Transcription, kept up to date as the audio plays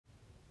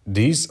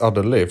These are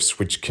the lifts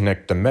which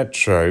connect the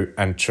metro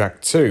and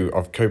track 2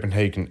 of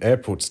Copenhagen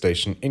Airport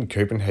Station in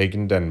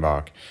Copenhagen,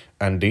 Denmark,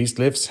 and these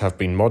lifts have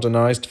been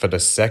modernized for the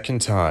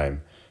second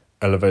time.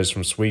 Elevators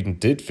from Sweden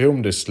did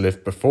film this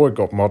lift before it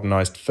got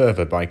modernized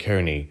further by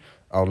KONE.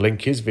 I'll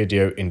link his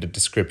video in the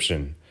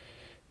description.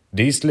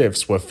 These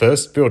lifts were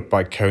first built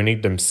by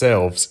KONE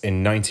themselves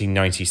in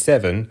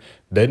 1997,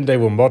 then they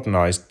were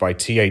modernized by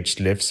TH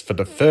Lifts for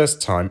the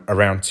first time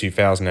around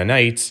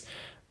 2008,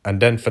 and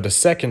then for the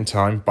second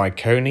time by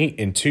KONE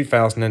in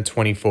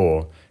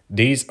 2024.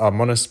 These are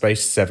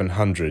Monospace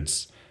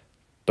 700s.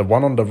 The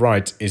one on the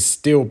right is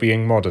still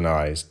being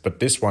modernized, but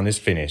this one is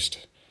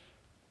finished.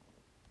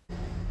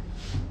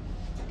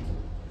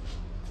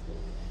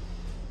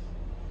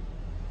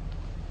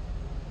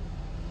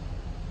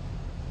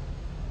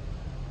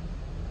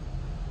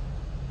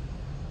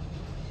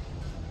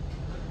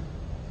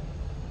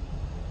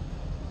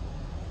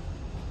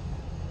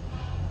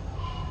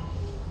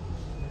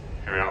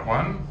 Here we are,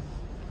 one.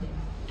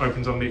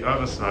 Opens on the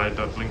other side,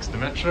 that links the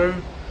metro,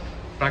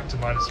 back to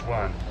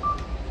 -1.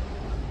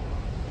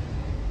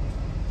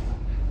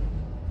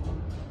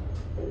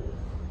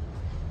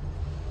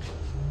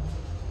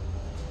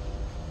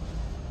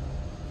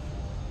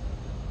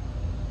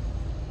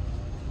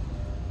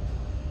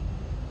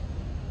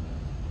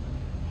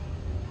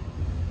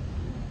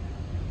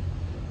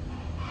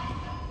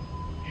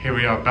 Here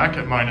we are back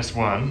at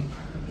 -1.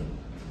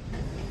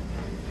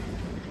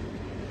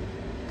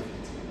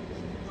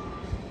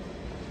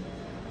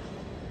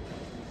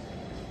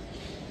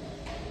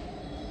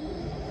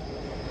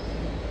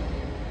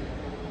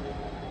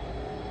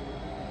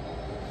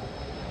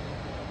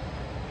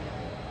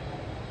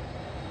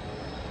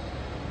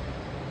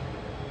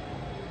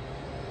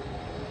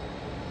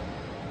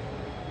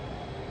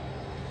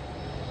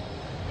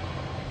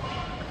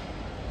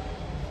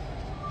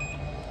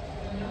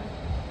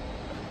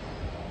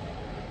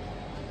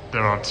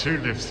 There are two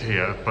lifts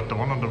here, but the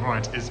one on the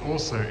right is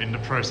also in the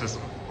process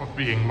of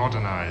being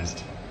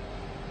modernized.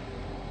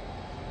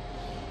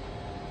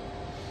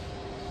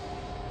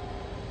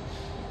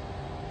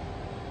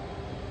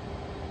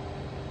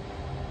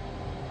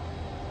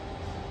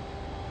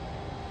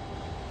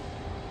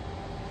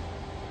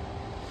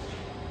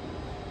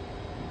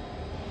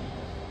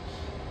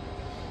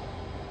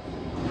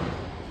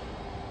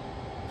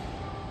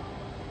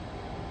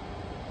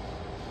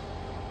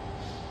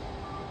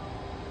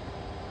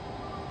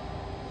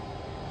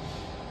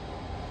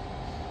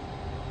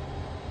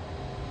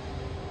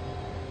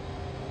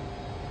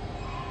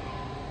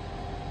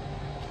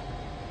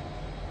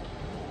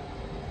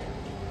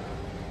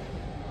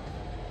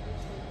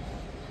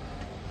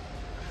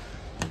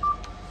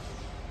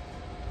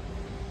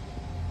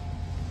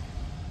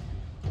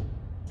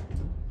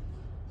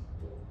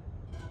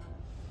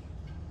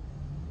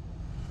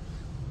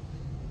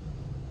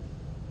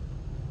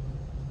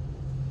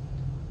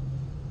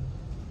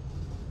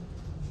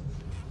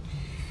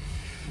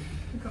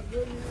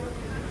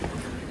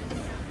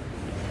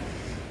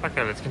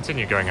 Okay, let's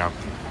continue going up.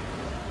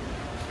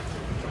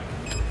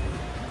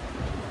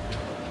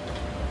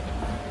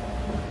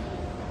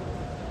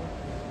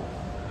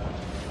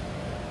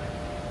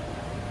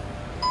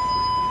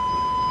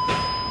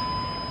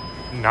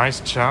 Nice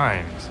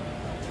chimes.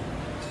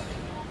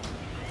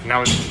 Now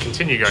let's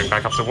continue going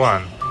back up to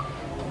 1.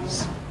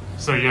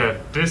 So yeah,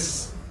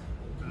 this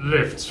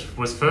lift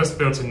was first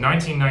built in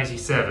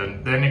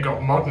 1997, then it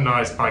got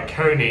modernized by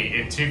KONE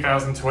in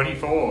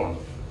 2024.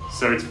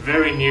 So it's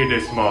very new,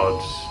 this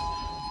mod.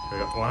 We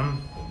got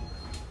 1.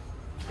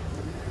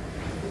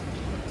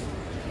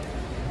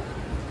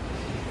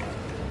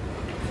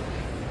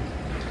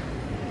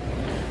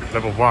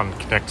 Level 1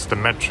 connects the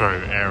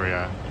metro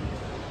area.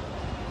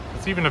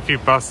 There's even a few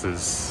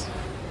buses.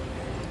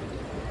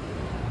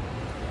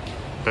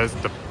 There's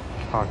the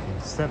parking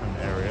 7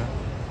 area.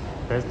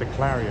 There's the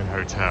Clarion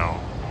Hotel.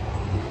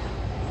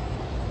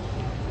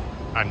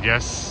 And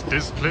yes,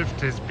 this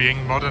lift is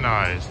being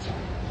modernized.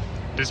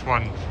 This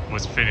one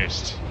was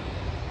finished.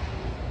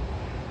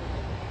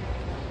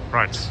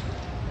 Right,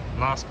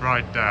 last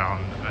ride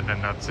down, and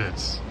then that's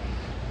it.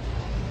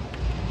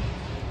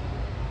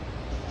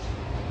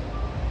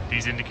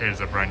 These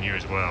indicators are brand new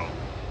as well.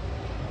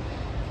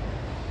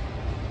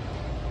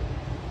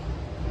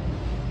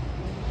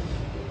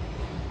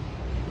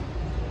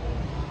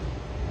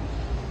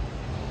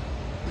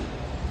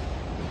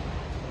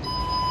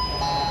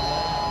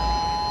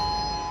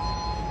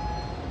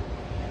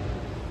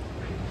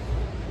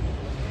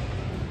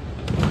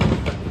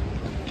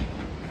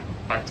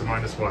 Back to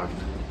 -1.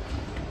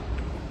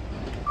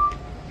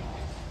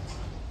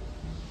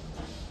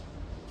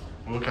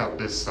 Look out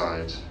this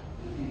side.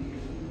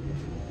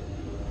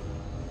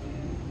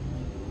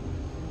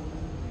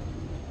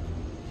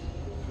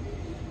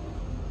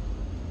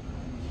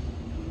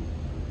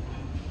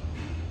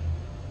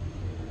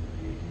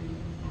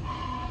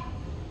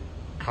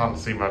 Can't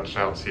see much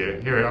else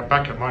here. Here we are,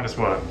 back at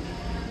 -1.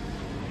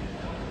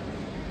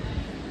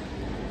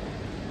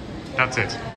 That's it.